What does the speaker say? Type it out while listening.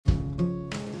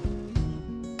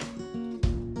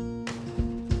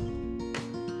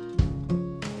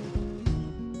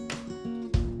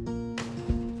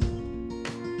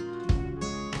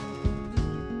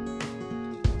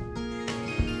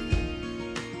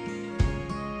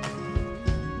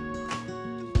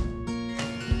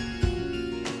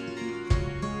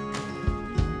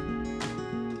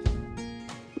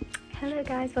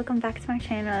guys, welcome back to my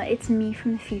channel. It's me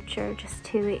from the future, just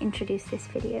to introduce this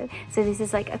video. So this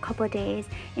is like a couple of days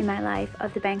in my life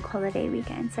of the bank holiday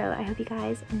weekend, so I hope you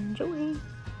guys enjoy.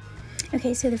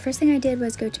 Okay, so the first thing I did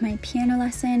was go to my piano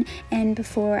lesson, and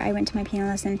before I went to my piano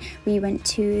lesson, we went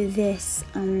to this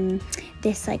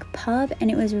like pub, and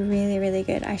it was really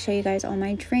good. I show you guys all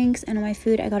my drinks and all my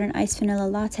food. I got an iced vanilla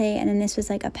latte, and then this was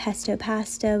like a pesto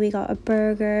pasta. We got a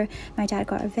burger. My dad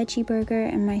got a veggie burger,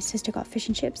 and my sister got fish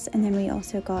and chips, and then we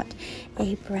also got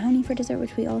a brownie for dessert,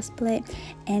 which we all split.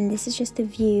 And this is just the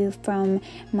view from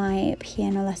my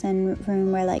piano lesson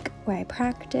room where I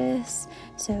practice.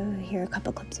 So here are a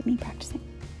couple clips of me practicing.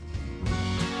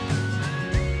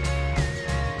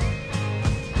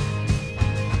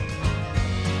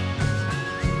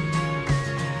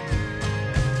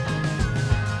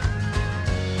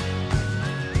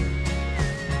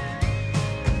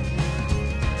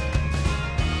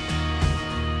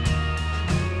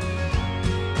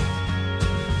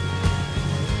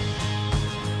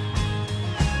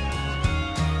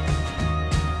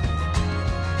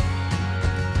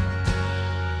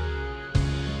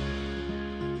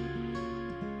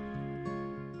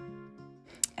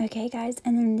 Okay guys,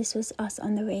 and then this was us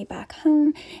on the way back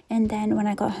home, and then when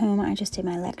I got home I just did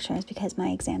my lectures because my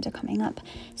exams are coming up,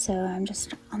 so I'm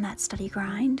just on that study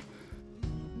grind.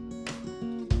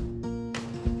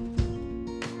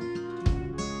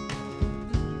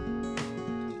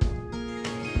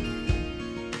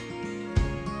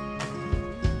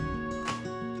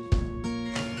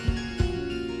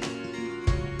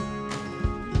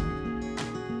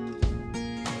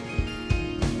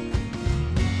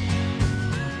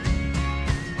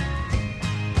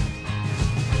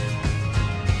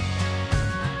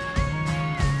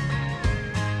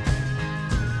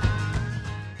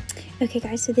 Okay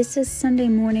guys, so this is Sunday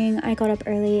morning. I got up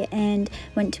early and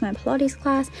went to my Pilates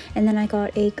class, and then I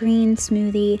got a green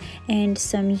smoothie and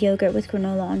some yogurt with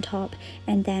granola on top,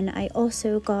 and then I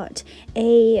also got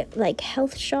a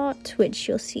health shot, which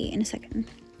you'll see in a second.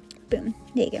 Boom,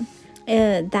 there you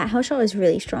go. That health shot is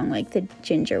really strong, like the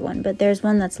ginger one, but there's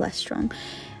one that's less strong,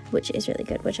 which is really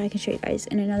good, which I can show you guys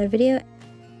in another video.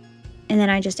 And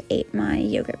then I just ate my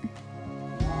yogurt.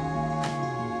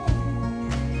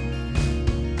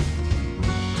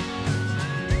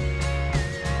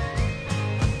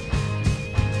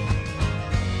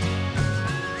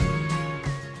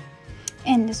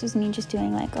 And this was me just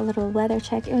doing like a little weather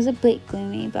check. It was a bit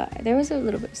gloomy, but there was a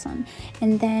little bit of sun.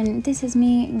 And then this is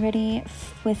me ready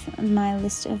with my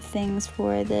list of things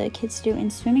for the kids to do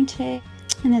in swimming today.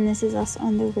 And then this is us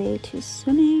on the way to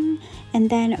swimming. And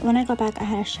then when I got back, I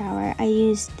had a shower. I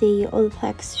used the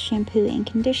Olaplex shampoo and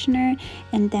conditioner,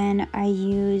 and then I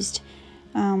used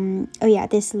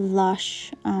this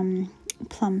Lush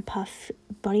Plum Puff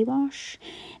body wash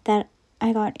that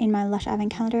I got in my Lush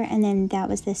Advent calendar, and then that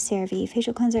was the CeraVe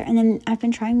facial cleanser. And then I've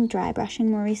been trying dry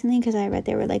brushing more recently because I read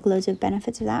there were like loads of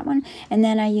benefits of that one. And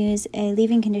then I use a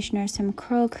leave-in conditioner, some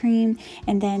curl cream,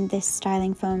 and then this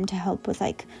styling foam to help with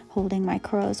like holding my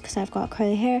curls because I've got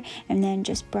curly hair, and then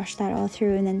just brush that all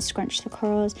through and then scrunch the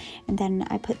curls. And then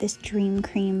I put this Dream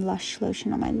Cream Lush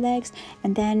lotion on my legs,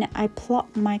 and then I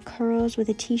plop my curls with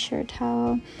a t-shirt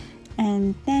towel.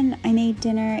 And then I made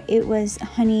dinner. It was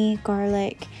honey,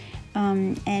 garlic,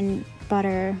 and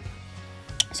butter,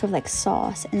 sort of like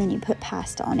sauce, and then you put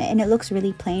pasta on it, and it looks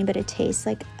really plain, but it tastes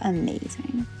like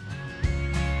amazing.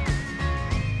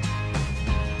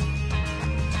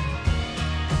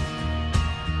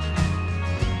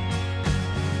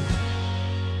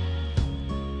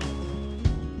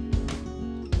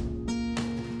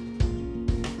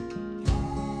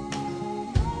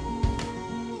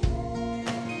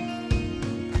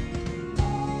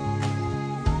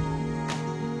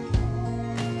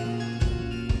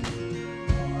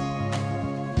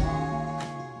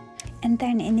 And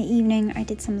then in the evening, I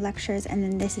did some lectures, and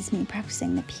then this is me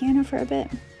practicing the piano for a bit.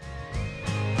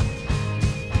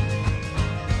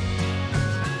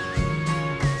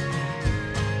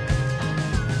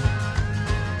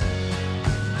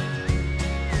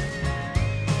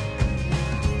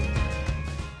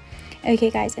 Okay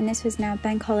guys, and this was now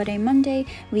bank holiday Monday.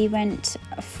 We went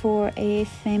for a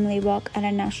family walk at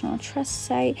a National Trust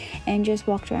site and just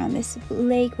walked around this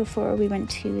lake before we went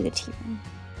to the tea room.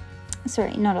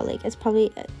 Sorry, not a lake.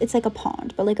 It's like a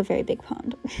pond, but like a very big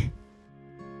pond.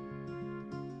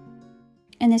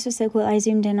 And this was so cool. I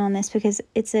zoomed in on this because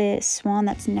it's a swan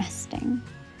that's nesting.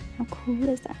 How cool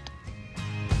is that?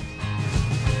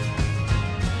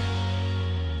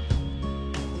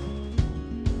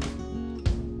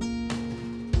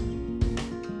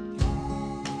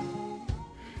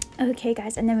 Okay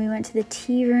guys, and then we went to the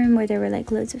tea room where there were like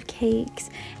loads of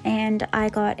cakes, and I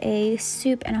got a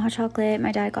soup and a hot chocolate.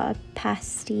 My dad got a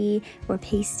pasty,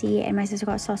 and my sister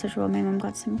got a sausage roll. My mom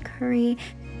got some curry.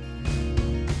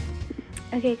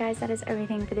 Okay guys, that is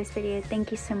everything for this video.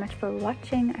 Thank you so much for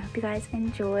watching. I hope you guys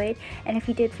enjoyed, and if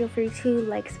you did, feel free to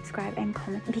like, subscribe, and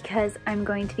comment, because I'm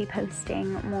going to be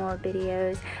posting more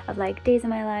videos of like days of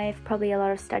my life, probably a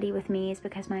lot of study with me's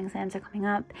because my exams are coming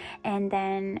up, and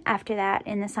then after that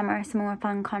in the summer some more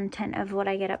fun content of what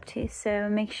I get up to, so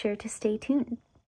make sure to stay tuned.